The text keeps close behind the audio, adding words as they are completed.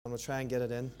and we'll try and get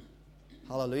it in.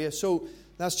 Hallelujah. So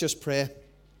let's just pray.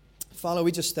 Father,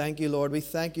 we just thank you, Lord. We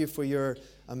thank you for your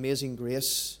amazing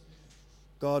grace.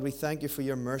 God, we thank you for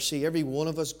your mercy. Every one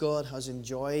of us, God, has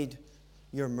enjoyed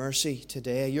your mercy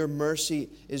today. Your mercy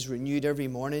is renewed every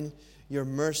morning. Your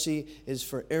mercy is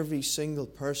for every single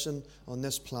person on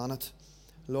this planet.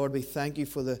 Lord, we thank you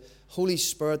for the Holy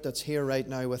Spirit that's here right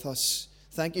now with us.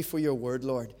 Thank you for your word,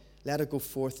 Lord. Let it go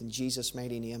forth in Jesus'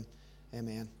 mighty name.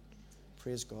 Amen.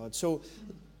 Praise God. So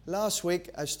last week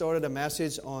I started a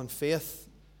message on faith.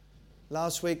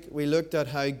 Last week we looked at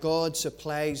how God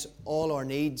supplies all our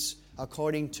needs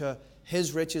according to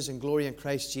His riches and glory in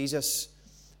Christ Jesus.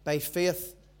 By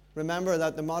faith, remember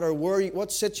that no matter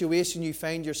what situation you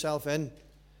find yourself in,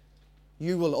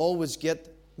 you will always get,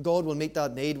 God will meet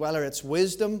that need, whether it's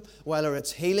wisdom, whether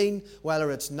it's healing,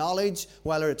 whether it's knowledge,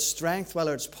 whether it's strength,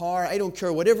 whether it's power. I don't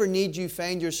care. Whatever need you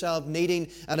find yourself needing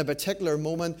at a particular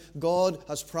moment, God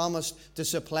has promised to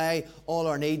supply all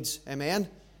our needs. Amen?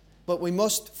 But we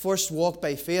must first walk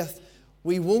by faith.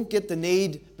 We won't get the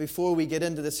need before we get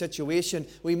into the situation.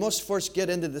 We must first get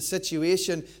into the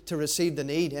situation to receive the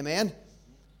need. Amen?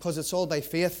 Because it's all by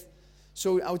faith.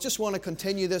 So I just want to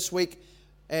continue this week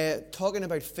talking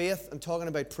about faith and talking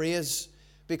about praise,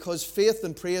 because faith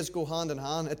and praise go hand in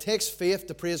hand. It takes faith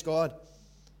to praise God.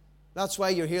 That's why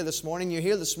you're here this morning. You're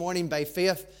here this morning by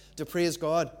faith to praise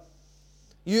God.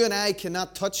 You and I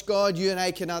cannot touch God. You and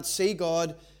I cannot see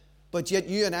God. But yet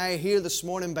you and I are here this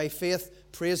morning by faith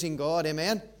praising God.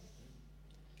 Amen?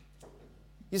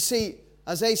 You see,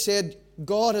 as I said,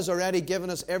 God has already given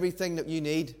us everything that you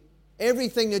need.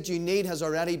 Everything that you need has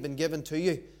already been given to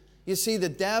you. You see, the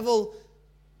devil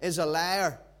is a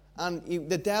liar, and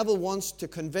the devil wants to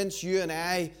convince you and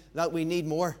I that we need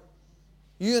more.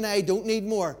 You and I don't need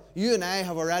more. You and I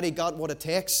have already got what it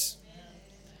takes.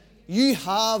 You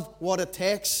have what it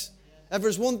takes. If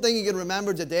there's one thing you can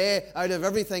remember today out of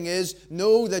everything is,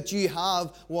 know that you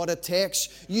have what it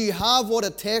takes. You have what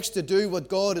it takes to do what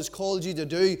God has called you to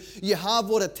do. You have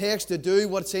what it takes to do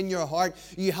what's in your heart.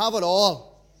 You have it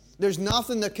all. There's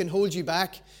nothing that can hold you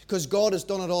back because God has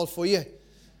done it all for you.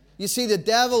 You see, the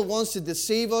devil wants to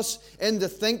deceive us into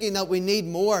thinking that we need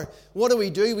more. What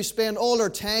do? We spend all our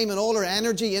time and all our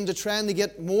energy into trying to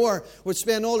get more. We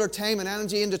spend all our time and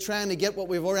energy into trying to get what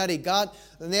we've already got.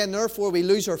 And then, therefore, we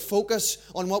lose our focus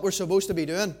on what we're supposed to be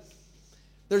doing.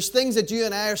 There's things that you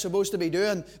and I are supposed to be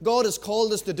doing. God has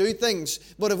called us to do things.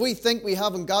 But if we think we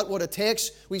haven't got what it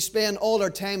takes, we spend all our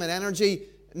time and energy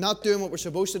not doing what we're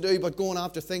supposed to do, but going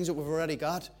after things that we've already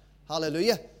got.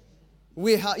 Hallelujah.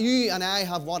 You and I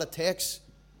have what it takes.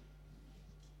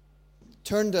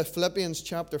 Turn to Philippians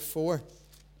chapter 4.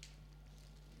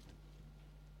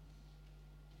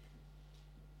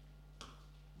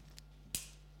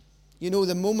 You know,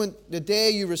 the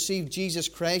day you received Jesus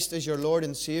Christ as your Lord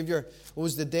and Savior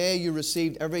was the day you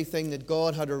received everything that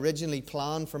God had originally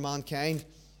planned for mankind.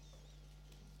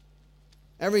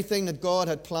 Everything that God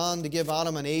had planned to give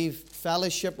Adam and Eve,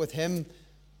 fellowship with Him,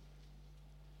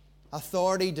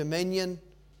 authority, dominion,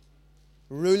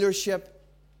 rulership,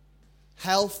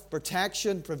 health,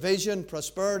 protection, provision,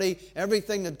 prosperity,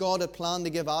 everything that God had planned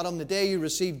to give Adam. The day you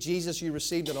received Jesus, you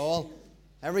received it all.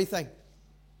 Everything.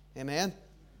 Amen?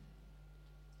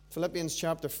 Philippians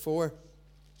chapter 4.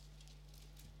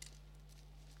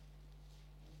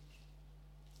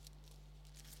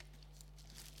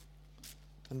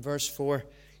 And verse 4.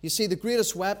 You see, the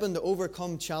greatest weapon to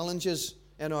overcome challenges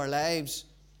in our lives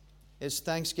is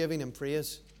thanksgiving and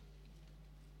praise.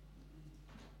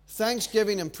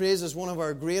 Thanksgiving and praise is one of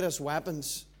our greatest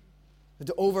weapons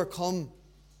to overcome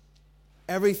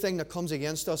everything that comes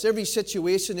against us. Every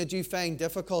situation that you find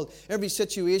difficult, every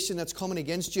situation that's coming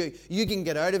against you, you can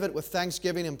get out of it with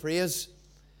thanksgiving and praise.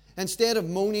 Instead of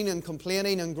moaning and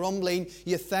complaining and grumbling,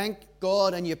 you thank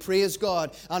God and you praise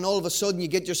God, and all of a sudden you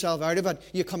get yourself out of it.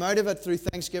 You come out of it through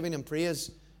thanksgiving and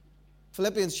praise.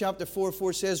 Philippians chapter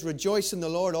 4 says, rejoice in the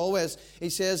Lord always. He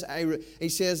says,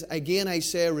 again I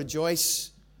say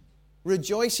rejoice.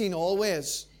 Rejoicing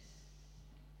always.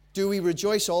 Do we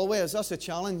rejoice always? That's a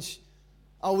challenge.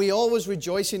 Are we always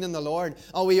rejoicing in the Lord?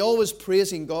 Are we always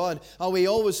praising God? Are we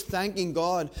always thanking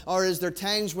God? Or is there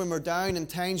times when we're down and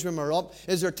times when we're up?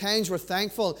 Is there times we're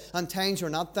thankful and times we're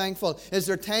not thankful? Is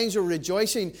there times we're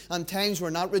rejoicing and times we're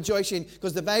not rejoicing?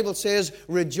 Because the Bible says,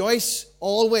 rejoice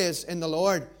always in the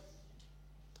Lord.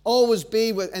 Always be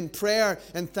in prayer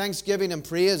and thanksgiving and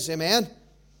praise. Amen?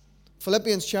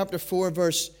 Philippians chapter 4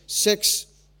 verse 6.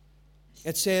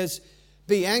 It says,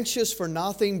 be anxious for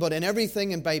nothing, but in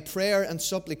everything and by prayer and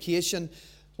supplication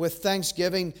with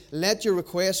thanksgiving, let your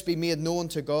requests be made known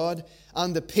to God,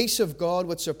 and the peace of God,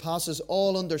 which surpasses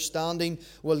all understanding,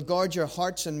 will guard your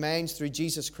hearts and minds through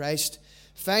Jesus Christ.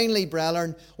 Finally,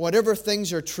 brethren, whatever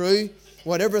things are true,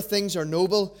 whatever things are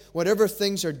noble, whatever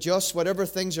things are just, whatever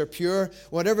things are pure,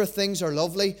 whatever things are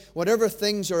lovely, whatever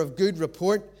things are of good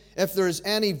report, if there is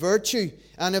any virtue,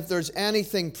 and if there's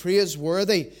anything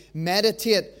praiseworthy,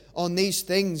 meditate on these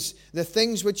things. The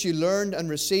things which you learned and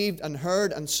received and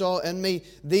heard and saw in me,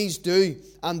 these do,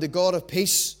 and the God of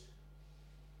peace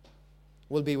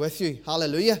will be with you.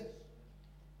 Hallelujah.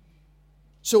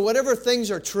 So whatever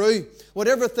things are true,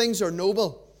 whatever things are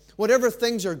noble, whatever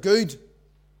things are good,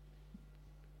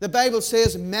 the Bible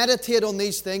says, meditate on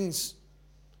these things.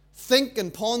 Think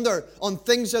and ponder on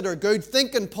things that are good.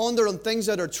 Think and ponder on things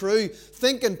that are true.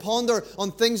 Think and ponder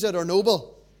on things that are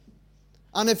noble.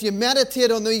 And if you meditate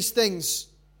on these things,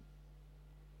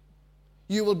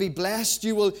 you will be blessed.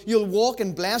 You'll walk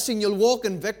in blessing. You'll walk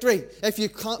in victory if you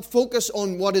can't focus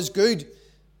on what is good.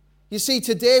 You see,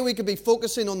 today we could be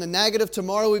focusing on the negative.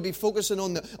 Tomorrow we'd be focusing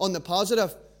on the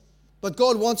positive. But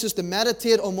God wants us to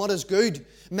meditate on what is good.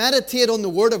 Meditate on the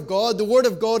Word of God. The Word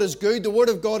of God is good. The Word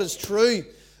of God is true.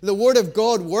 The Word of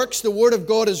God works. The Word of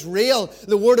God is real.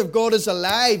 The Word of God is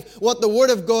alive. What the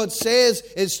Word of God says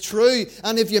is true.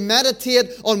 And if you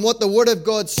meditate on what the Word of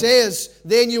God says,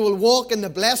 then you will walk in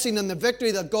the blessing and the victory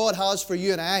that God has for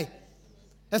you and I.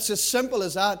 It's as simple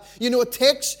as that. You know, it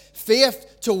takes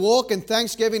faith to walk in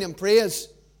thanksgiving and praise.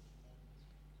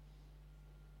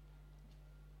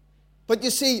 But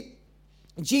you see,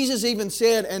 Jesus even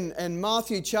said in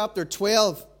Matthew chapter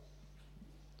 12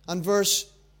 and verse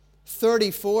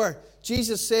 34,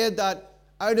 Jesus said that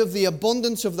out of the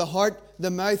abundance of the heart,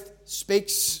 the mouth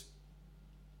speaks.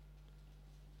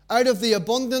 Out of the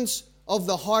abundance of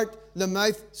the heart, the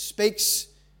mouth speaks.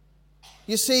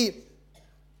 You see,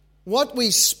 what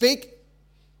we speak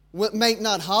might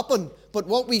not happen, but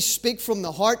what we speak from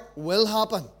the heart will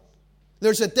happen.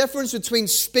 There's a difference between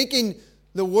speaking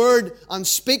the Word and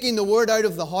speaking the Word out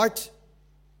of the heart.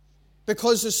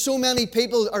 Because there's so many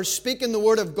people are speaking the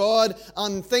Word of God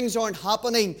and things aren't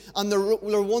happening and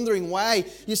they're wondering why.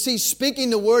 You see, speaking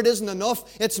the Word isn't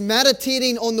enough. It's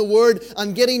meditating on the Word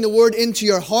and getting the Word into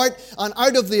your heart. And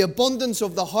out of the abundance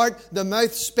of the heart, the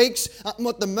mouth speaks. And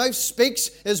what the mouth speaks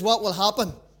is what will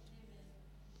happen.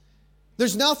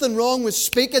 There's nothing wrong with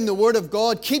speaking the Word of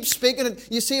God. Keep speaking it.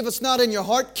 You see, if it's not in your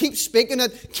heart, keep speaking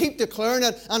it. Keep declaring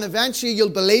it. And eventually you'll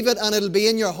believe it and it'll be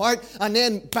in your heart. And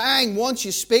then, bang, once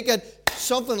you speak it,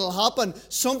 something will happen.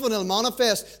 Something will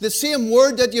manifest. The same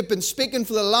word that you've been speaking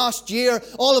for the last year,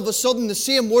 all of a sudden the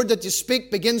same word that you speak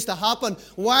begins to happen.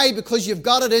 Why? Because you've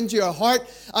got it into your heart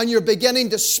and you're beginning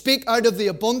to speak out of the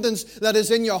abundance that is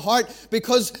in your heart.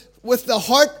 Because with the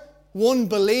heart, one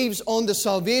believes unto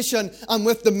salvation, and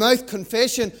with the mouth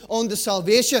confession unto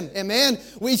salvation. Amen.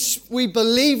 We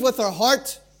believe with our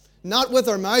heart, not with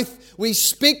our mouth. We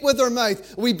speak with our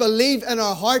mouth. We believe in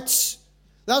our hearts.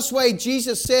 That's why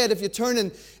Jesus said, if you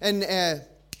turn in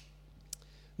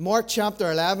Mark chapter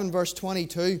 11, verse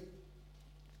 22.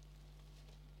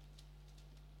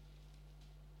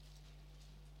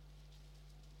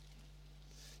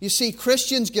 You see,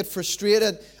 Christians get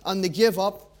frustrated and they give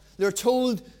up. They're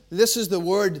told, this is the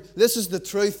Word, this is the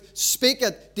truth, speak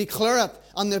it, declare it.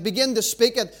 And they begin to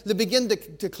speak it, they begin to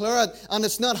declare it, and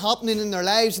it's not happening in their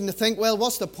lives, and they think, well,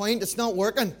 what's the point? It's not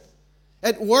working.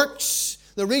 It works.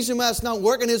 The reason why it's not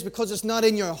working is because it's not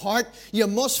in your heart. You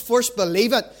must first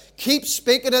believe it. Keep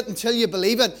speaking it until you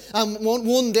believe it. And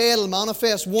one day it'll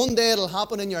manifest. One day it'll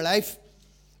happen in your life.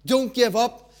 Don't give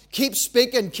up. Keep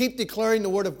speaking. Keep declaring the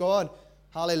Word of God.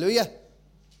 Hallelujah.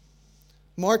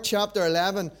 Mark chapter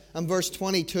 11 and verse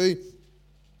 22.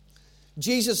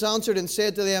 Jesus answered and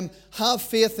said to them, have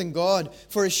faith in God,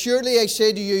 for assuredly I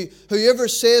say to you, whoever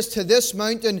says to this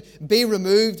mountain, be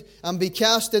removed and be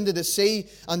cast into the sea,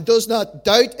 and does not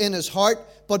doubt in his heart,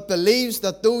 but believes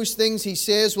that those things he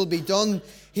says will be done,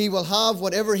 he will have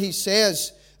whatever he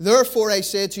says. Therefore I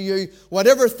say to you,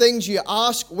 whatever things you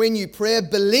ask when you pray,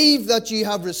 believe that you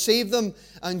have received them,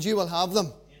 and you will have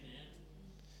them.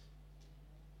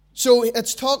 So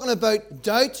it's talking about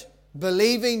doubt,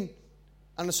 believing,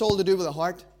 and it's all to do with the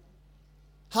heart.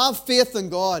 Have faith in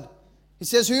God. He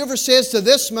says, whoever says to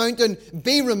this mountain,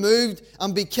 be removed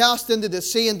and be cast into the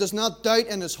sea, and does not doubt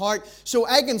in his heart. So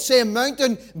I can say a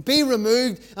mountain, be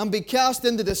removed and be cast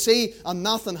into the sea, and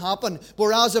nothing happen.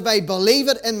 Whereas if I believe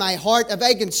it in my heart, if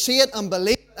I can see it and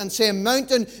believe it and say a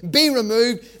mountain, be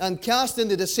removed and cast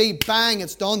into the sea, bang,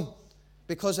 it's done.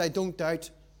 Because I don't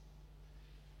doubt.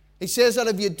 He says that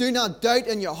if you do not doubt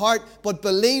in your heart, but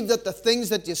believe that the things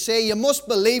that you say, you must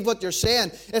believe what you're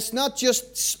saying. It's not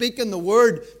just speaking the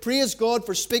word. Praise God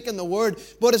for speaking the word.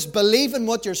 But it's believing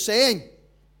what you're saying.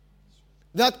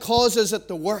 That causes it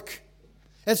to work.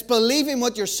 It's believing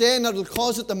what you're saying that will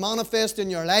cause it to manifest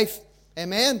in your life.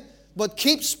 Amen? But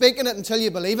keep speaking it until you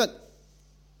believe it.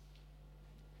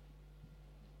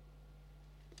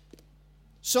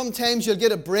 Sometimes you'll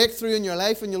get a breakthrough in your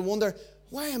life and you'll wonder,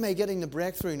 why am I getting the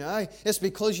breakthrough now? It's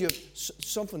because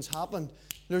something's happened.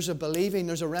 There's a believing,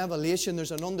 there's a revelation,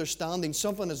 there's an understanding.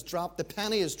 Something has dropped, the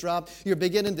penny has dropped. You're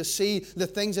beginning to see the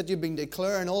things that you've been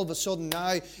declaring. All of a sudden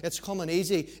now, it's coming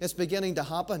easy. It's beginning to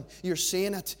happen. You're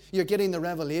seeing it. You're getting the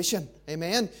revelation.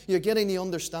 Amen? You're getting the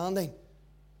understanding.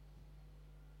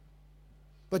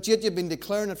 But yet you've been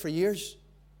declaring it for years.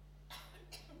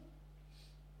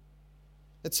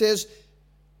 It says,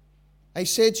 I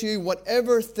say to you,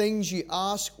 whatever things you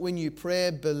ask when you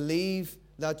pray, believe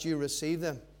that you receive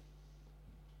them.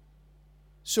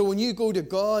 So when you go to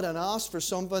God and ask for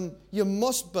something, you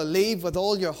must believe with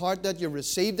all your heart that you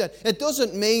received it. It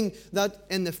doesn't mean that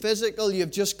in the physical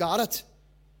you've just got it.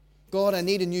 God, I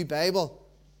need a new Bible.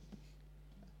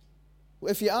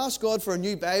 If you ask God for a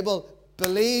new Bible,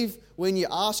 believe when you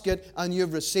ask it and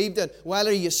you've received it.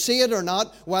 Whether you see it or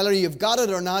not, whether you've got it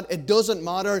or not, it doesn't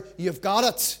matter. You've got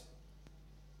it.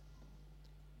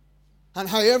 And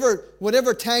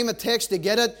whatever time it takes to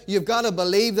get it, you've got to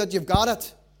believe that you've got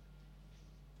it.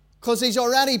 Because He's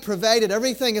already provided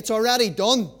everything. It's already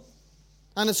done.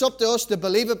 And it's up to us to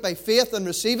believe it by faith and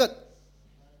receive it.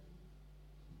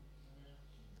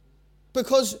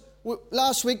 Because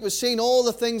last week we've seen all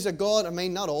the things that God,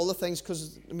 not all the things,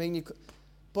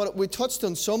 but we touched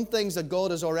on some things that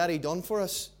God has already done for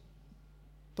us.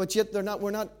 But yet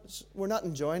we're not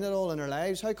enjoying it all in our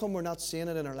lives. How come we're not seeing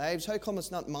it in our lives? How come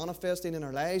it's not manifesting in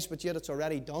our lives, but yet it's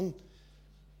already done?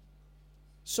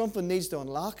 Something needs to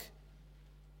unlock.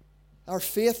 Our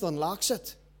faith unlocks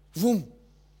it. Boom.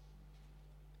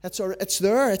 It's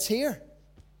there. It's here.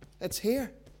 It's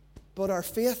here. But our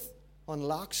faith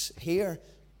unlocks here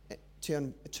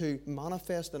to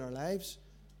manifest in our lives.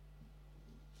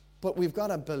 But we've got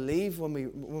to believe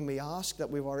when we ask that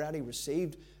we've already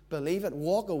received. Believe it.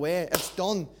 Walk away. It's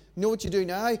done. You know what you do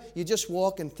now? You just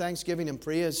walk in thanksgiving and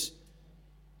praise.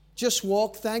 Just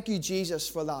walk. Thank you, Jesus,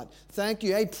 for that. Thank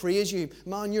you. I praise you.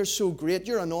 Man, you're so great.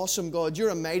 You're an awesome God. You're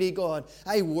a mighty God.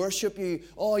 I worship you.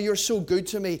 Oh, you're so good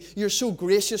to me. You're so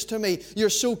gracious to me. You're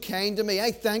so kind to me.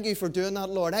 I thank you for doing that,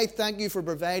 Lord. I thank you for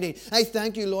providing. I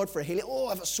thank you, Lord, for healing. Oh, I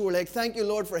have a sore leg. Thank you,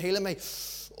 Lord, for healing me.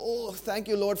 Oh, thank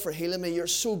you, Lord, for healing me. You're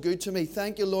so good to me.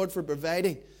 Thank you, Lord, for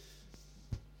providing.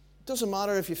 It doesn't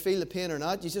matter if you feel the pain or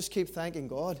not. You just keep thanking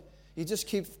God. You just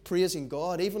keep praising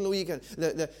God. Even though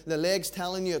the leg's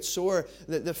telling you it's sore,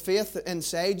 the faith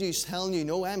inside you is telling you,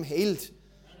 no, I'm healed.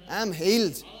 I'm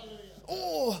healed.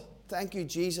 Oh, thank you,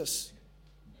 Jesus.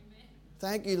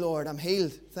 Thank you, Lord. I'm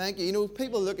healed. Thank you. You know,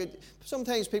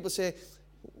 sometimes people say,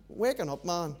 waking up,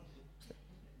 man.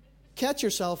 Catch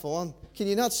yourself on. Can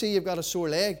you not see you've got a sore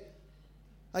leg?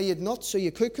 Are you nuts? Are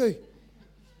you cuckoo?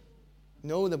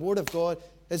 No, the Word of God.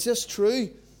 Is this true?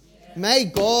 My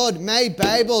God, my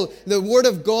Bible, the Word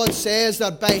of God says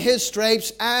that by His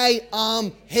stripes I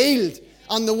am healed.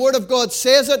 And the Word of God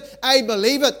says it, I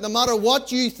believe it. No matter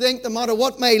what you think, no matter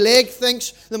what my leg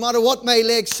thinks, no matter what my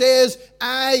leg says,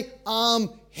 I am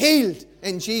healed.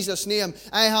 In Jesus' name.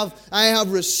 I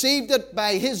have received it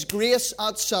by His grace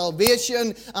at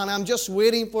salvation, and I'm just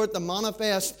waiting for it to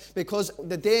manifest, because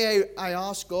the day I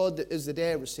asked God is the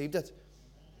day I received it.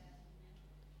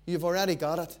 You've already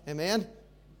got it. Amen?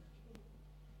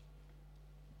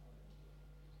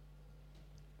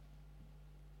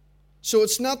 So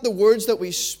it's not the words that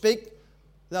we speak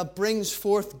that brings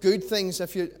forth good things.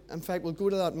 In fact, we'll go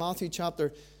to that Matthew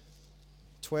chapter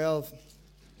 12.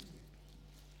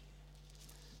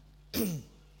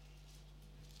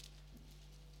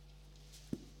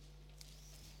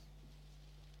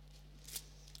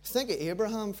 Think of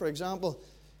Abraham, for example.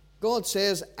 God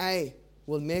says, I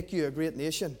will make you a great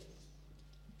nation.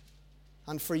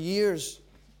 And for years,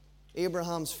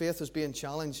 Abraham's faith was being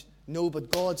challenged. No,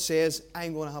 but God says,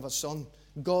 I'm going to have a son.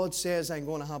 God says, I'm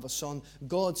going to have a son.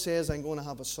 God says, I'm going to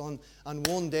have a son. And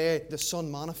one day, the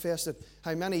son manifested.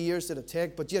 How many years did it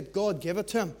take? But yet, God gave it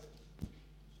to him.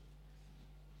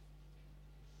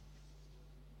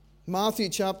 Matthew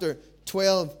chapter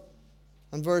 12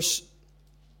 and verse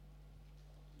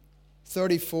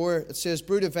 34, it says,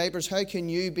 Brood of vipers, how can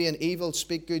you, being evil,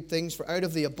 speak good things? For out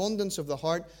of the abundance of the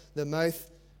heart, the mouth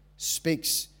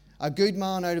speaks. A good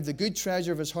man out of the good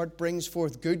treasure of his heart brings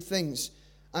forth good things,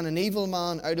 and an evil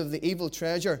man out of the evil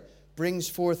treasure brings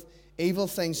forth evil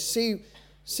things.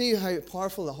 See how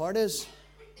powerful the heart is?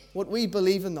 What we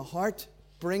believe in the heart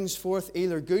brings forth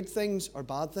either good things or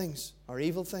bad things or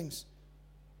evil things.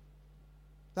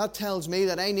 That tells me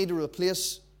that I need to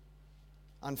replace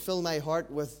and fill my heart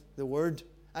with the Word.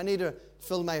 I need to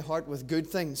fill my heart with good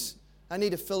things. I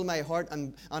need to fill my heart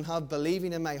and have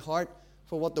believing in my heart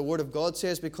for what the Word of God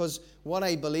says, because what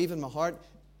I believe in my heart,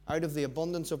 out of the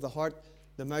abundance of the heart,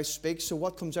 the mouth speaks. So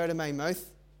what comes out of my mouth,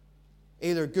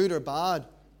 either good or bad,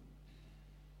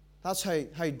 that's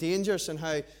how dangerous and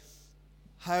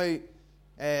how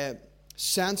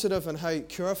sensitive and how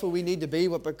careful we need to be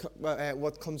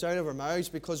what comes out of our mouths,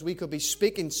 because we could be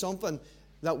speaking something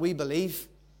that we believe,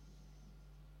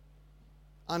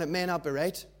 and it may not be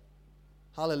right.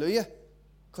 Hallelujah.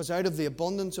 Because out of the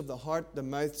abundance of the heart, the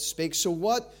mouth speaks.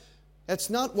 So it's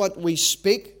not what we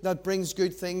speak that brings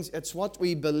good things, it's what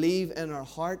we believe in our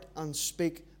heart and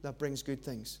speak that brings good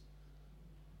things.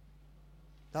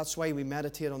 That's why we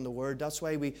meditate on the Word. That's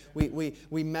why we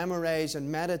memorize and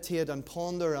meditate and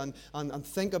ponder and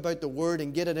think about the Word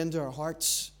and get it into our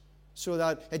hearts, so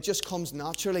that it just comes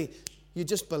naturally. You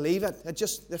just believe it.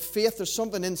 The faith, there's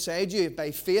something inside you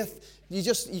by faith.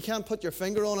 You can't put your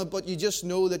finger on it, but you just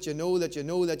know that you know that you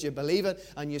know that you believe it,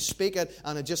 and you speak it,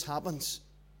 and it just happens.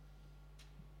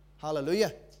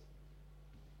 Hallelujah.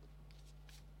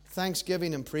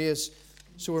 Thanksgiving and praise.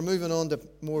 So we're moving on to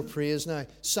more praise now.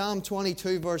 Psalm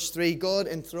 22 verse 3, God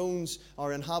enthrones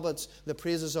or inhabits the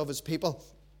praises of His people.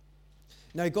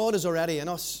 Now God is already in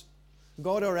us.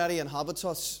 God already inhabits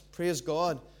us. Praise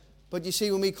God. But you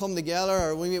see, when we come together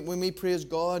or when we praise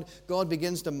God, God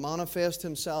begins to manifest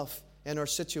Himself in our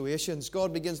situations.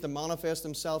 God begins to manifest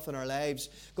Himself in our lives.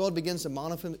 God begins to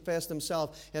manifest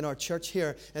Himself in our church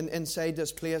here and inside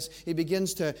this place. He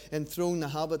begins to enthrone the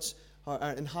habits or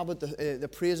inhabit the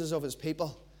praises of His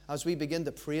people as we begin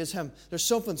to praise Him. There's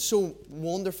something so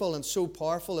wonderful and so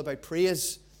powerful about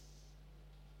praise.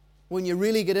 When you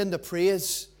really get into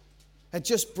praise, it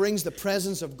just brings the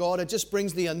presence of God. It just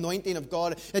brings the anointing of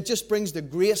God. It just brings the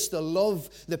grace, the love,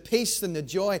 the peace, and the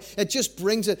joy. It just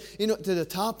brings it, to the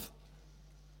top.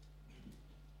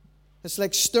 It's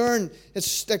like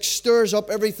stirs up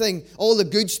everything. All the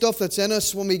good stuff that's in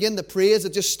us, when we begin to praise,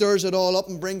 it just stirs it all up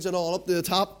and brings it all up to the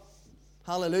top.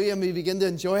 Hallelujah. And we begin to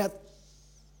enjoy it.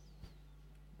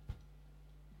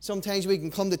 Sometimes we can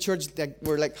come to church like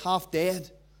we're like half dead.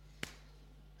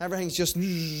 Everything's just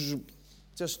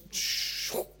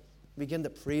begin to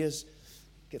praise,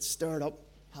 get stirred up.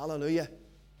 Hallelujah.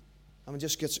 And it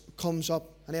just comes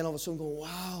up, and then all of a sudden go,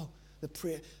 wow,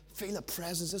 feel the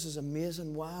presence. This is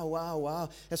amazing. Wow, wow, wow.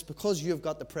 It's because you've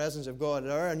got the presence of God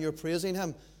there, and you're praising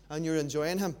Him, and you're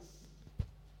enjoying Him.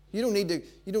 You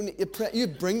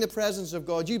bring the presence of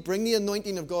God. You bring the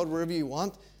anointing of God wherever you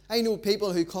want. I know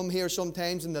people who come here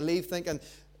sometimes and they leave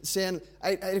saying,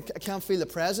 I can't feel the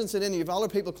presence. And then you have other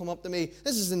people come up to me,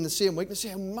 this is in the same week, they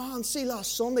say, man, see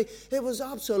last Sunday, it was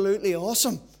absolutely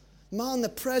awesome. Man, the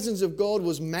presence of God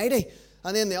was mighty.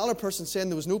 And then the other person saying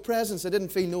there was no presence, they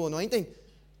didn't feel no anointing.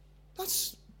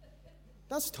 That's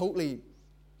totally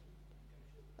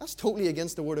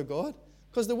against the Word of God.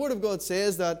 Because the Word of God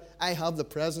says that I have the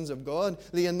presence of God,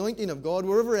 the anointing of God.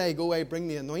 Wherever I go, I bring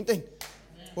the anointing.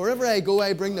 Wherever I go,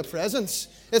 I bring the presence.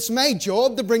 It's my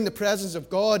job to bring the presence of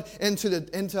God into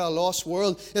a lost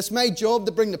world. It's my job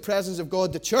to bring the presence of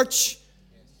God to church.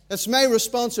 It's my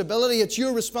responsibility. It's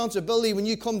your responsibility when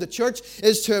you come to church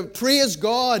is to praise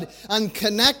God and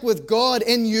connect with God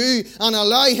in you and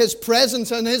allow His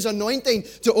presence and His anointing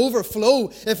to overflow.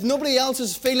 If nobody else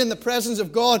is feeling the presence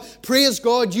of God, praise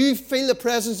God. You feel the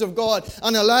presence of God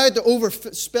and allow it to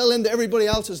overspill into everybody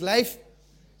else's life.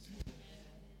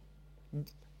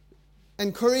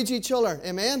 Encourage each other.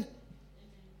 Amen?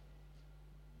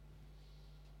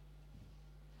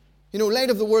 Light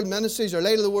of the World Ministries or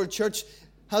Light of the World Church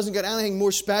hasn't got anything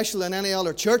more special than any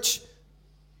other church.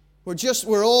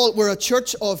 We're a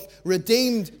church of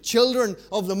redeemed children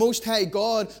of the Most High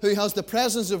God who has the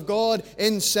presence of God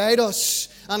inside us.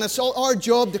 And it's all our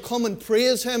job to come and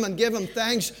praise Him and give Him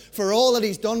thanks for all that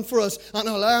He's done for us and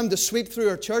allow Him to sweep through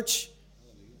our church.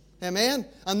 Amen?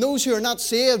 And those who are not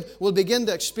saved will begin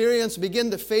to experience,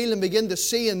 begin to feel, and begin to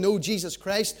see and know Jesus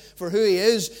Christ for who He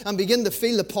is and begin to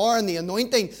feel the power and the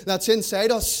anointing that's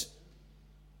inside us.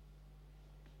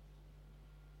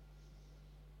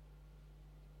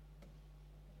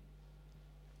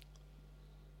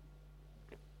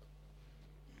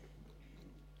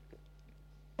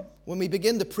 When we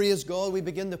begin to praise God, we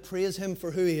begin to praise Him for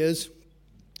who He is.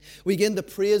 We begin to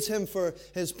praise Him for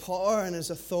His power and His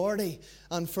authority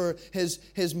and for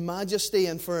His majesty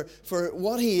and for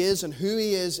what He is and who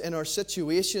He is in our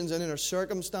situations and in our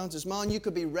circumstances. Man, you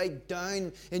could be right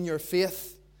down in your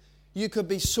faith. You could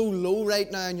be so low right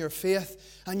now in your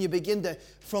faith, and you begin to,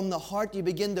 from the heart, you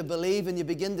begin to believe and you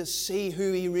begin to see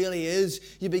who He really is.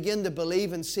 You begin to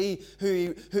believe and see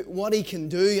what He can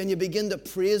do, and you begin to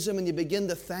praise Him and you begin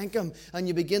to thank Him, and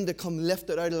you begin to come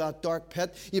lifted out of that dark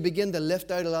pit. You begin to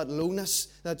lift out of that lowness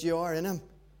that you are in Him.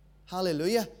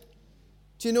 Hallelujah.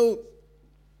 Do you know,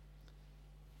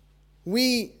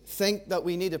 we think that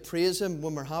we need to praise Him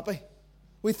when we're happy.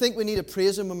 We think we need to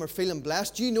praise Him when we're feeling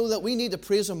blessed. Do you know that we need to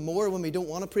praise Him more when we don't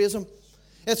want to praise Him?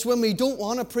 It's when we don't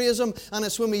want to praise Him, and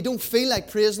it's when we don't feel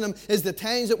like praising Him, is the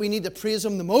times that we need to praise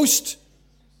Him the most.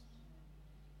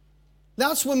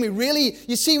 That's when we really,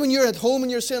 you see, when you're at home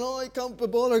and you're saying, oh, I can't be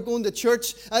bothered going to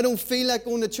church, I don't feel like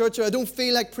going to church, or I don't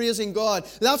feel like praising God.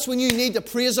 That's when you need to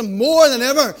praise Him more than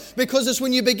ever, because it's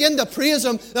when you begin to praise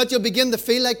Him that you'll begin to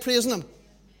feel like praising Him.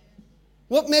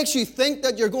 What makes you think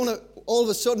that you're going to all of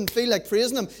a sudden feel like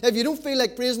praising Him? If you don't feel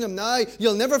like praising Him now,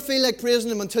 you'll never feel like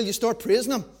praising Him until you start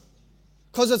praising Him.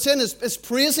 Because it's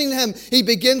praising Him He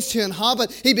begins to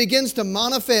inhabit. He begins to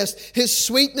manifest. His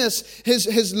sweetness,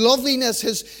 His loveliness,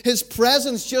 His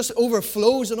presence just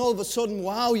overflows, and all of a sudden,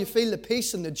 wow, you feel the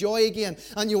peace and the joy again,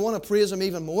 and you want to praise Him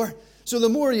even more. So the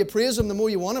more you praise Him, the more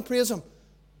you want to praise Him.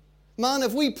 Man,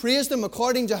 if we praised Him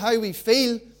according to how we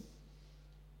feel,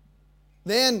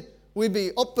 then we'd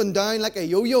be up and down like a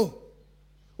yo-yo.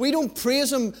 We don't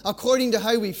praise Him according to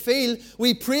how we feel.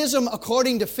 We praise Him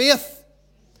according to faith.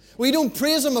 We don't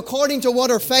praise Him according to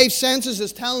what our five senses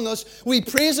is telling us. We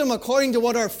praise Him according to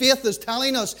what our faith is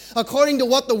telling us, according to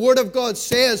what the Word of God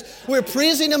says. We're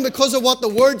praising Him because of what the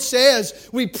Word says.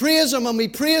 We praise Him and we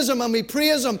praise Him and we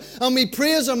praise Him and we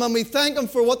praise Him and we thank Him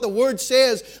for what the Word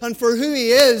says and for who He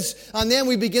is. And then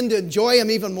we begin to enjoy Him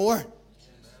even more.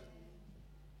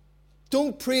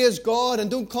 Don't praise God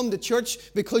and don't come to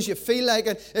church because you feel like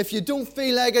it. If you don't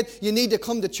feel like it, you need to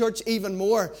come to church even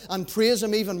more and praise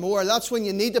Him even more. That's when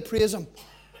you need to praise Him.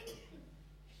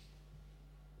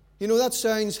 You know, that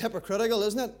sounds hypocritical,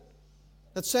 isn't it?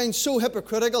 That sounds so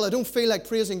hypocritical. I don't feel like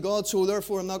praising God, so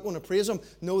therefore I'm not going to praise Him.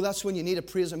 No, that's when you need to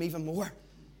praise Him even more.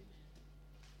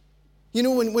 You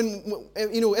know, when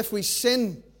if we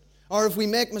sin or if we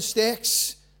make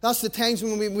mistakes, that's the times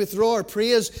when we withdraw our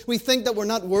praise. We think that we're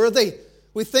not worthy.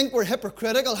 We think we're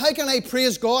hypocritical. How can I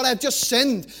praise God? I've just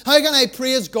sinned. How can I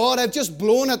praise God? I've just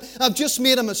blown it. I've just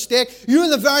made a mistake. You're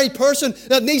the very person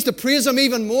that needs to praise Him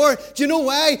even more. Do you know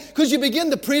why? Because you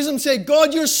begin to praise Him and say,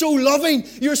 God, you're so loving.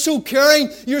 You're so caring.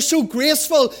 You're so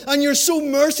graceful. And you're so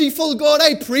merciful. God,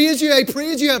 I praise You. I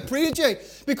praise You. I praise You.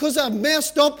 Because I've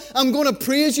messed up, I'm going to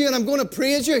praise You and I'm going to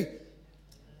praise You.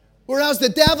 Whereas the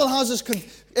devil has us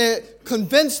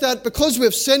convinced that because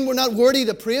we've sinned, we're not worthy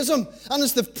to praise Him. And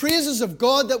it's the praises of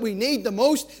God that we need the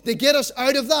most to get us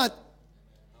out of that.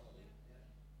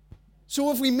 So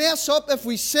if we mess up, if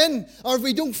we sin, or if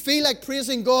we don't feel like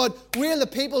praising God, we're the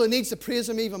people who needs to praise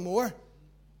Him even more.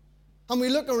 And we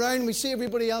look around and we see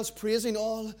everybody else praising.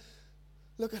 Oh,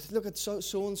 look at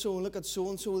so-and-so, look at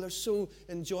so-and-so. They're so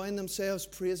enjoying themselves,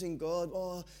 praising God.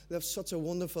 Oh, they have such a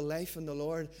wonderful life in the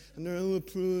Lord. And they're,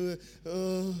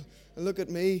 look at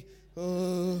me.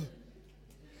 You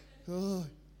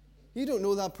don't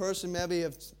know that person maybe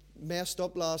have messed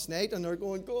up last night and they're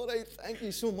going, God, I thank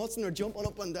You so much. And they're jumping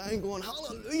up and down going,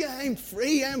 hallelujah, I'm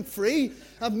free.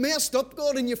 I've messed up,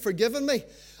 God, and You've forgiven me.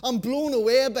 I'm blown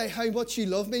away by how much You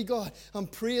love me, God. I'm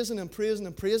praising and praising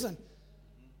and praising.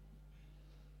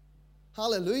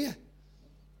 Hallelujah.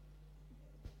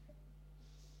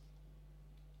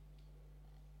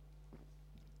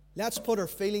 Let's put our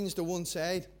feelings to one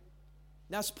side.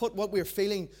 Let's put what we're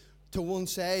feeling to one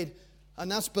side. And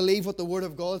let's believe what the Word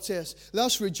of God says.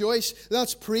 Let's rejoice,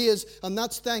 let's praise, and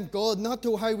let's thank God, not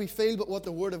to how we feel, but what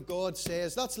the Word of God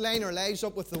says. Let's line our lives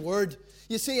up with the Word.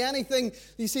 You see,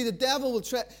 the devil will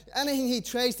try, anything he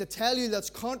tries to tell you that's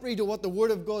contrary to what the Word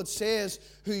of God says,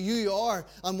 who you are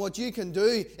and what you can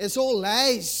do, it's all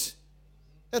lies.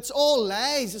 It's all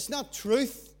lies. It's not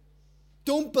truth.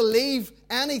 Don't believe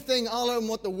anything other than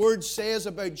what the Word says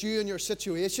about you and your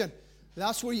situation.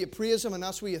 That's where you praise Him and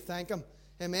that's where you thank Him.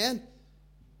 Amen?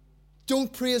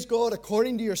 Don't praise God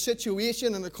according to your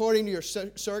situation and according to your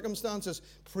circumstances.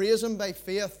 Praise Him by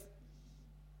faith.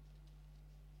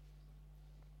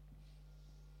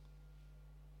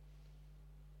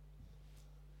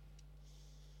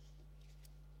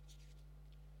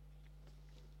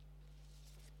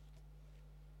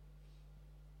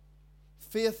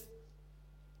 Faith,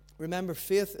 remember,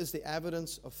 faith is the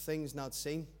evidence of things not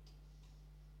seen.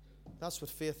 That's what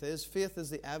faith is. Faith is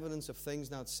the evidence of things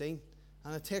not seen.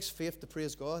 And it takes faith to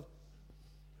praise God.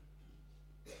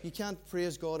 You can't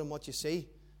praise God in what you see.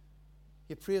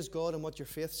 You praise God in what your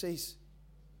faith sees.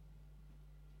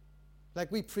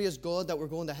 Like we praise God that we're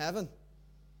going to heaven.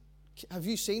 Have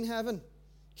you seen heaven?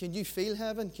 Can you feel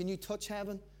heaven? Can you touch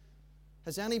heaven?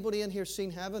 Has anybody in here seen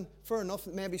heaven? Fair enough,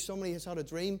 maybe somebody has had a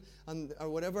dream or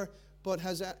whatever, but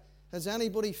has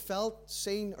anybody felt,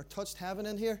 seen, or touched heaven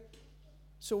in here?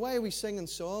 So why are we singing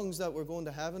songs that we're going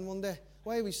to heaven one day?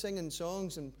 Why are we singing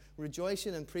songs and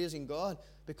rejoicing and praising God?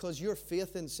 Because your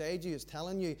faith inside you is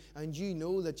telling you, and you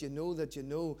know that you know that you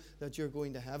know that you're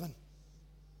going to heaven.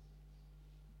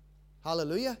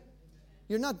 Hallelujah.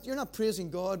 You're not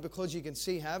praising God because you can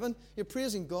see heaven. You're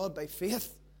praising God by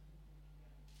faith.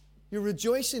 You're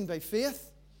rejoicing by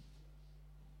faith.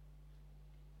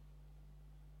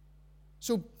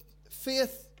 So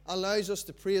faith allows us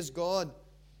to praise God,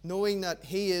 knowing that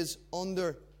He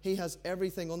has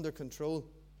everything under control.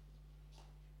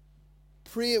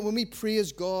 When we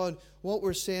praise God, what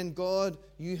we're saying, God,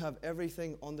 you have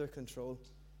everything under control.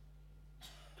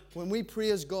 When we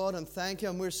praise God and thank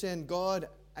Him, we're saying, God,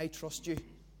 I trust you.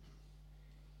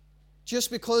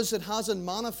 Just because it hasn't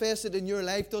manifested in your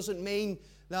life doesn't mean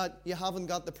that you haven't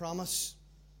got the promise.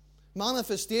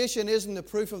 Manifestation isn't the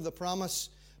proof of the promise.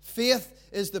 Faith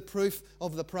is the proof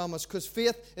of the promise, because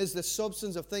faith is the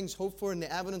substance of things hoped for and the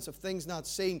evidence of things not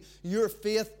seen. Your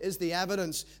faith is the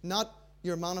evidence, not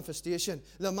your manifestation.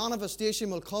 The manifestation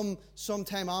will come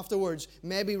sometime afterwards,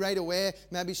 maybe right away,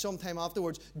 maybe sometime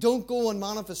afterwards. Don't go on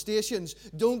manifestations.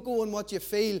 Don't go on what you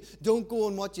feel. Don't go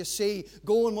on what you see.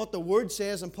 Go on what the Word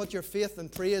says and put your faith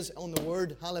and praise on the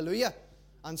Word. Hallelujah.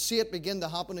 And see it begin to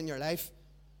happen in your life.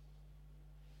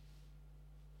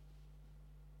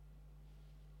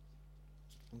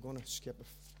 I'm going to skip it.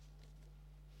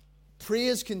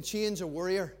 Praise can change a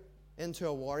warrior into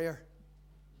a warrior.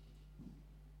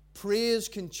 Praise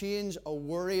can change a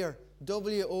worrier.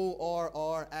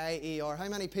 W-O-R-R-I-E-R. How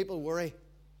many people worry?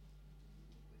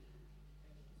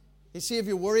 You see, if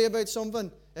you worry about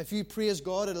something, if you praise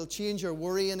God, it'll change your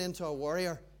worrying into a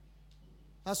warrior.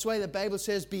 That's why the Bible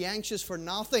says, be anxious for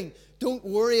nothing. Don't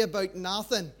worry about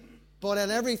nothing, but in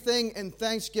everything in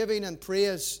thanksgiving and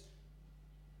praise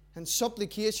and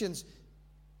supplications,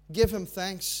 give Him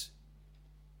thanks.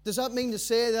 Does that mean to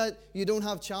say that you don't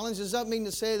have challenges? Does that mean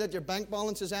to say that your bank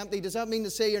balance is empty? Does that mean to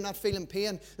say you're not feeling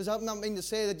pain? Does that not mean to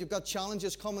say that you've got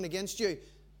challenges coming against you?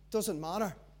 Doesn't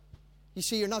matter. You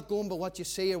see, you're not going by what you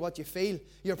see or what you feel.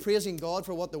 You're praising God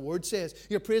for what the Word says.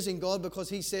 You're praising God because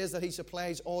He says that He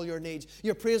supplies all your needs.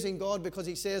 You're praising God because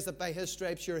He says that by His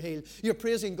stripes you're healed. You're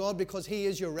praising God because He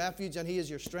is your refuge and He is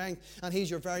your strength and He's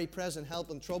your very present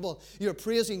help in trouble. You're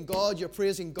praising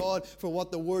God for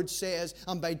what the Word says.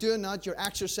 And by doing that, you're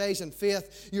exercising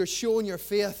faith. You're showing your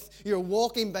faith. You're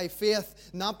walking by faith,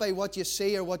 not by what you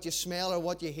see or what you smell or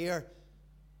what you hear.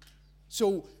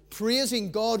 So,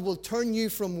 praising God will turn you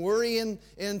from worrying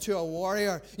into a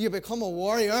warrior. You become a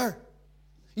warrior.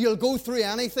 You'll go through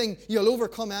anything. You'll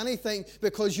overcome anything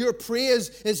because your praise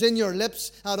is in your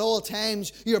lips at all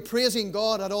times. You're praising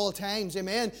God at all times.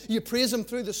 Amen. You praise Him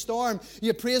through the storm.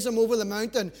 You praise Him over the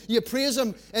mountain. You praise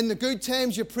Him in the good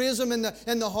times. You praise Him in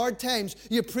the hard times.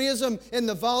 You praise Him in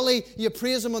the valley. You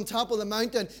praise Him on top of the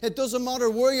mountain. It doesn't matter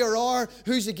where you are,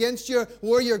 who's against you,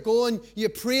 where you're going. You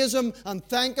praise Him and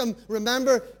thank Him.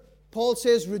 Remember, Paul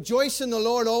says, rejoice in the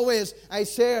Lord always. I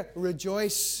say,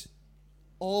 rejoice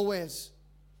always.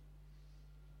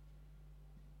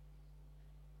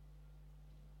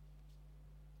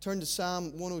 Turn to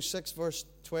Psalm 106, verse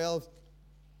 12.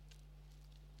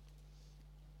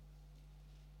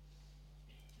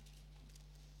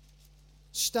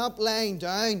 Stop lying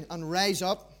down and rise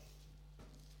up.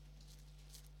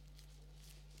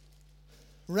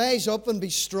 Rise up and be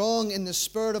strong in the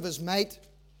spirit of His might.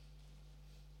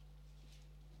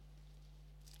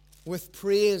 With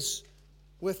praise,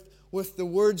 with the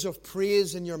words of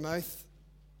praise in your mouth.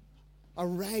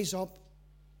 Arise up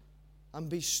and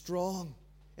be strong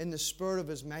in the spirit of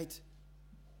His might,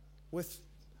 with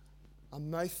a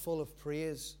mouthful of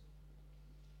praise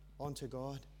unto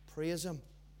God. Praise Him.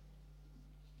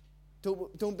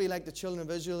 Don't be like the children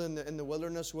of Israel in the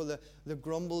wilderness where they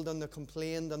grumbled and they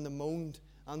complained and they moaned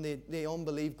and they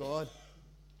unbelieved God.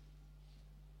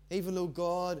 Even though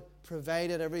God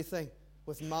provided everything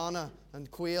with manna and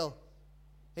quail,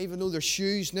 even though their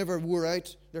shoes never wore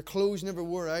out, their clothes never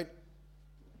wore out,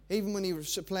 even when He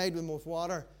supplied them with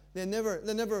water, they never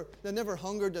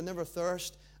hungered, they never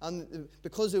thirst, and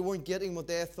because they weren't getting what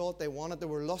they thought they wanted, they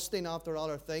were lusting after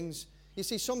other things. You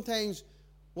see, sometimes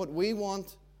what we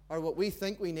want or what we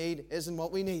think we need isn't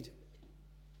what we need.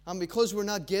 And because we're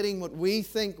not getting what we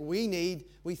think we need,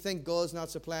 we think God's not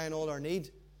supplying all our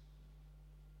need.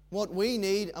 What we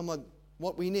need and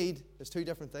what we need is two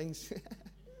different things.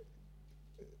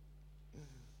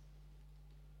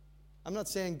 I'm not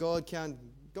saying God can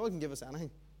give us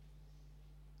anything.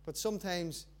 But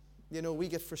sometimes, we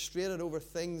get frustrated over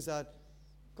things that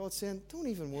God's saying, don't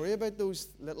even worry about those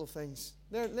little things.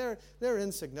 They're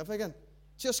insignificant.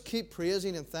 Just keep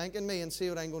praising and thanking me and see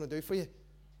what I'm going to do for you.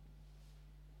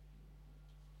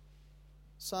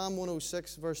 Psalm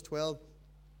 106, verse 12.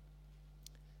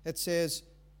 It says,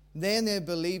 then they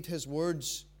believed his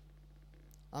words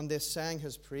and they sang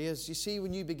his praise. You see,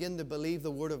 when you begin to believe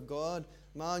the word of God,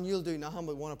 man, you'll do nothing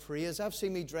but want to praise. I've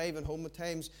seen me driving home at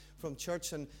times from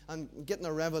church and getting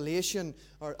a revelation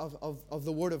of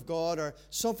the word of God, or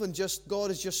something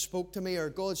God has just spoke to me, or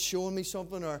God's showing me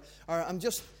something, or I'm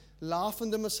just laughing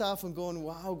to myself and going,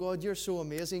 wow, God, you're so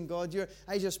amazing. God,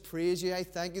 I just praise you. I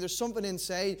thank you. There's something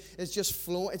inside. It's just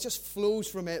flowing. It just flows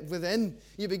from it within.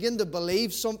 You begin to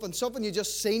believe something you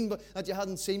just seen but that you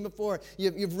hadn't seen before.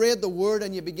 You've read the word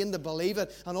and you begin to believe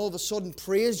it, and all of a sudden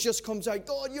praise just comes out.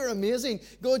 God, you're amazing.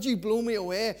 God, you blow me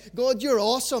away. God, you're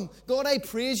awesome. God, I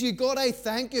praise you. God, I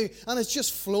thank you. And it's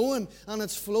just flowing, and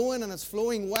it's flowing, and it's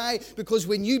flowing. Why? Because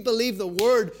when you believe the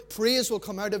word, praise will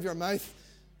come out of your mouth.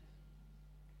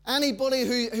 Anybody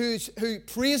who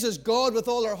praises God with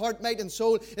all their heart, might, and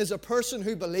soul is a person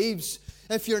who believes.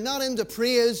 If you're not into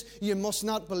praise, you must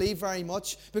not believe very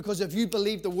much, because if you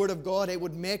believe the word of God, it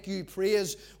would make you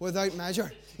praise without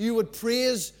measure. You would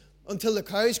praise until the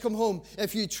cows come home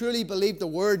if you truly believe the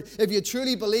word. If you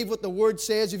truly believe what the word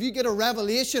says, if you get a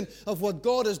revelation of what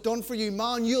God has done for you,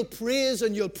 man, you'll praise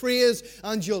and you'll praise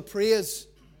and you'll praise.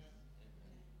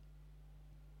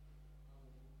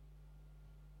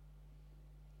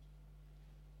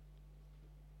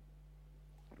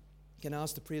 Can I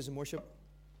ask the praise and worship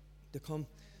to come?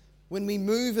 When we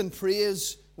move in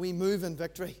praise, we move in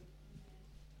victory.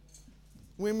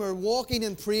 When we're walking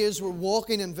in praise, we're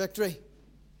walking in victory.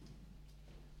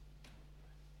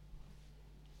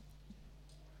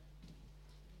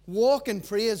 Walk in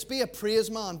praise. Be a praise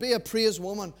man. Be a praise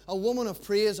woman. A woman of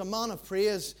praise. A man of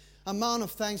praise. A man of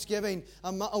thanksgiving.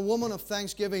 A woman of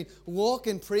thanksgiving. Walk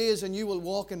in praise and you will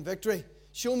walk in victory.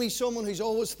 Show me someone who's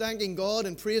always thanking God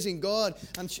and praising God,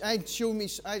 and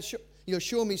you'll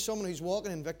show me someone who's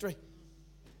walking in victory.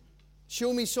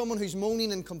 Show me someone who's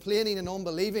moaning and complaining and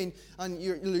unbelieving, and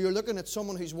you're looking at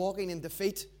someone who's walking in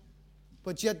defeat.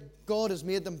 But yet God has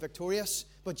made them victorious,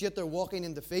 but yet they're walking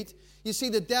in defeat. You see,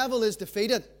 the devil is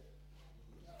defeated,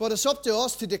 but it's up to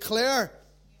us to declare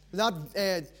that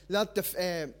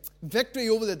victory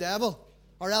over the devil,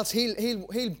 or else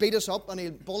he'll beat us up and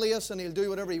he'll bully us and he'll do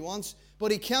whatever he wants.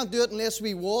 But he can't do it unless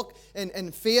we walk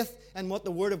in faith and what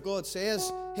the Word of God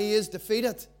says. He is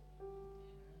defeated.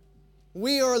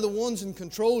 We are the ones in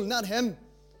control, not him.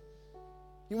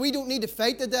 We don't need to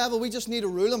fight the devil. We just need to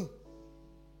rule him.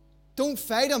 Don't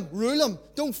fight him. Rule him.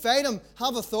 Don't fight him.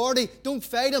 Have authority. Don't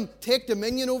fight him. Take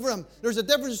dominion over him. There's a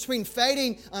difference between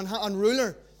fighting and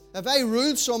ruler. If I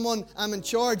rule someone, I'm in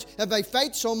charge. If I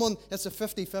fight someone, it's a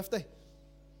 50-50.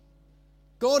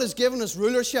 God has given us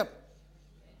rulership.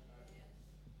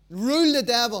 Rule the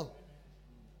devil.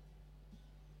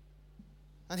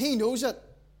 And he knows it.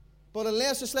 But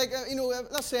unless it's like,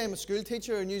 let's say I'm a school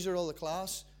teacher and you are all the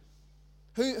class.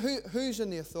 Who's in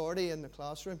the authority in the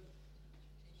classroom?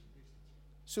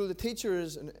 So the teacher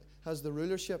has the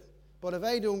rulership. But if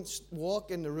I don't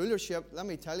walk in the rulership, let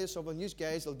me tell you something, you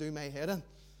guys will do my head in.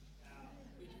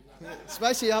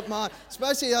 Especially that man,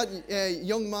 especially that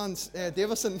young man,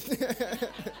 Davison.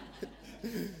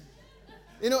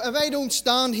 If I don't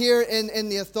stand here in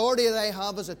the authority that I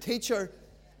have as a teacher,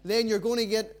 then you're going to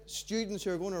get students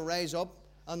who are going to rise up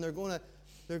and they're going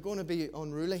to be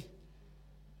unruly.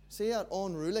 See that?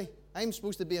 Unruly. I'm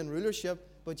supposed to be in rulership,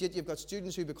 but yet you've got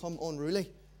students who become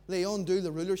unruly. They undo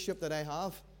the rulership that I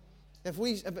have. If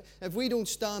we don't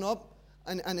stand up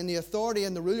and in the authority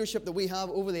and the rulership that we have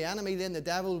over the enemy, then the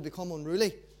devil will become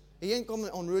unruly. He ain't coming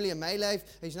unruly in my life.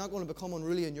 He's not going to become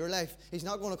unruly in your life. He's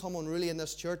not going to come unruly in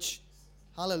this church.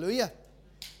 Hallelujah.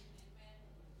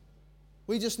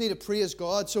 We just need to praise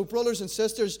God. So brothers and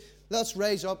sisters, let's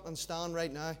rise up and stand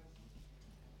right now.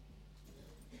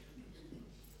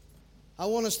 I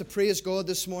want us to praise God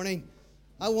this morning.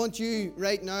 I want you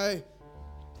right now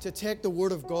to take the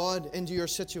Word of God into your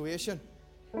situation.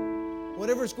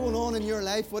 Whatever's going on in your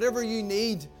life, whatever you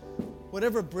need,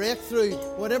 whatever breakthrough,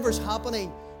 whatever's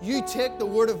happening, you take the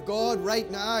Word of God right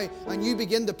now and you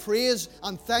begin to praise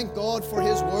and thank God for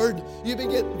His Word. You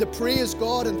begin to praise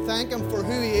God and thank Him for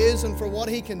who He is and for what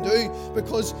He can do,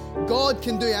 because God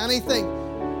can do anything.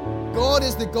 God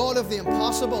is the God of the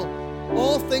impossible.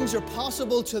 All things are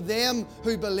possible to them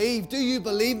who believe. Do you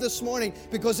believe this morning?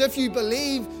 Because if you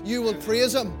believe, you will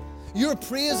praise Him. Your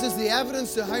praise is the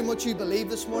evidence to how much you believe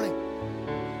this morning.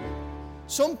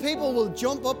 Some people will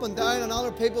jump up and down and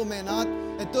other people may not.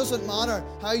 It doesn't matter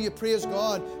how you praise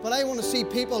God. But I want to see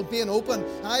people being open.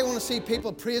 And I want to see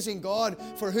people praising God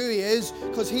for who He is,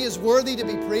 because He is worthy to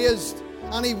be praised.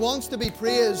 And He wants to be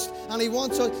praised. And He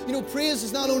wants us. You know, praise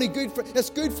is not only good for, it's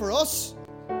good for us.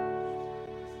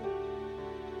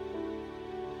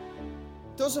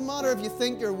 Doesn't matter if you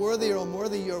think you're worthy or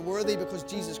unworthy, you're worthy because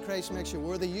Jesus Christ makes you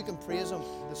worthy. You can praise Him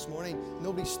this morning.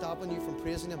 Nobody's stopping you from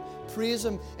praising Him. Praise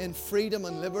Him in freedom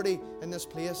and liberty in this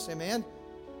place. Amen.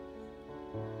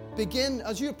 Begin,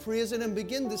 as you're praising Him,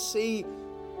 begin to see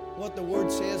what the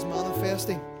Word says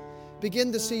manifesting.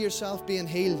 Begin to see yourself being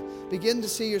healed. Begin to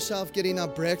see yourself getting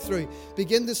that breakthrough.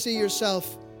 Begin to see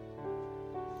yourself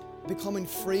becoming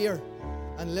freer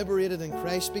and liberated in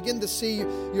Christ. Begin to see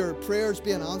your prayers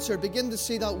being answered. Begin to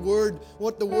see that Word,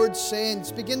 what the Word's saying.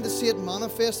 Begin to see it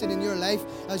manifesting in your life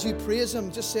as you praise Him.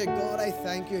 Just say, God, I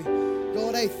thank you.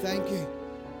 God, I thank you.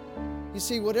 You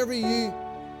see, whatever you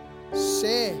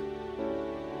say,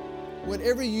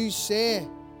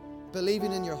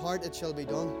 believing in your heart, it shall be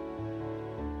done.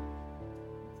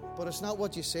 But it's not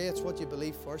what you say, it's what you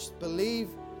believe first. Believe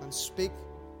and speak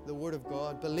the Word of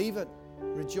God. Believe it.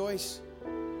 Rejoice.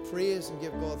 Praise and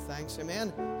give God thanks.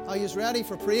 Amen. Are you ready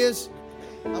for praise?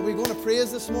 Are we going to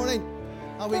praise this morning?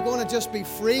 Are we going to just be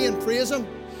free and praise Him?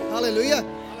 Hallelujah.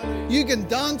 You can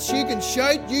dance, you can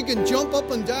shout, you can jump up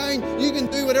and down, you can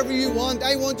do whatever you want.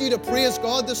 I want you to praise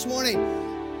God this morning.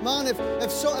 Man, if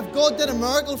God did a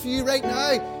miracle for you right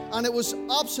now and it was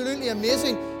absolutely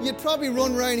amazing, you'd probably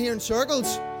run around here in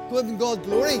circles giving God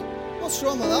glory. What's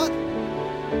wrong with that?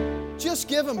 Just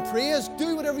give Him praise.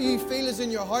 Do whatever you feel is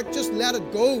in your heart. Just let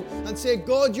it go and say,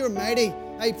 God, you're mighty.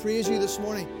 I praise you this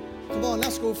morning. Come on,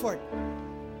 let's go for it.